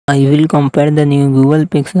I will compare the new Google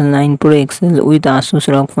Pixel 9 Pro XL with Asus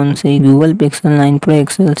ROG Phone 6. Google Pixel 9 Pro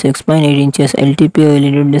XL 6.8 inches LTP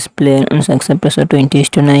OLED display and success ratio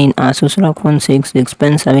 20:9. Asus ROG Phone 6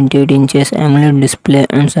 6.78 inches AMOLED display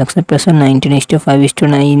and success ratio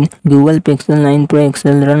 19:5:9. Google Pixel 9 Pro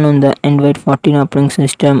XL run on the Android 14 operating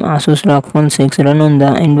system. Asus ROG Phone 6 run on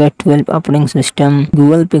the Android 12 operating system.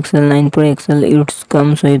 Google Pixel 9 Pro XL it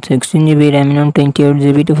comes with 16GB RAM and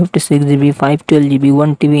 28GB to 56GB, 512GB,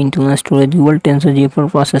 1TB internal storage, dual tensor G4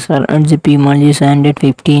 processor, 8GB Mali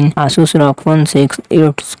 715. Asus ROG Phone 6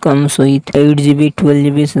 it comes with 8GB,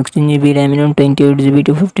 12GB, 16GB RAM and 28GB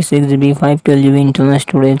to 56GB, 512GB internal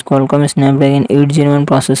storage, Qualcomm Snapdragon 801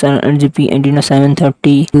 processor, 8GB Adreno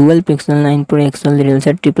 730. Google Pixel 9 Pro XL real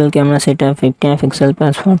set triple camera setup, 50MP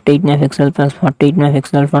plus 48MP plus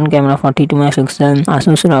 48MP front camera, 42MP.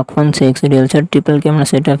 Asus ROG Phone 6 real set triple camera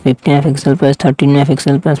setup, 50MP plus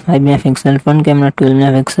 13MP plus 5MP front camera,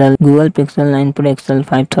 12MP. Google Pixel 9 Pro XL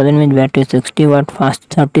 5000 mAh battery, 60W fast,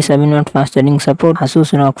 37W fast charging support.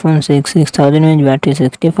 Asus ROG Phone 6 6000 mAh battery,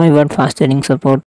 65W fast charging support.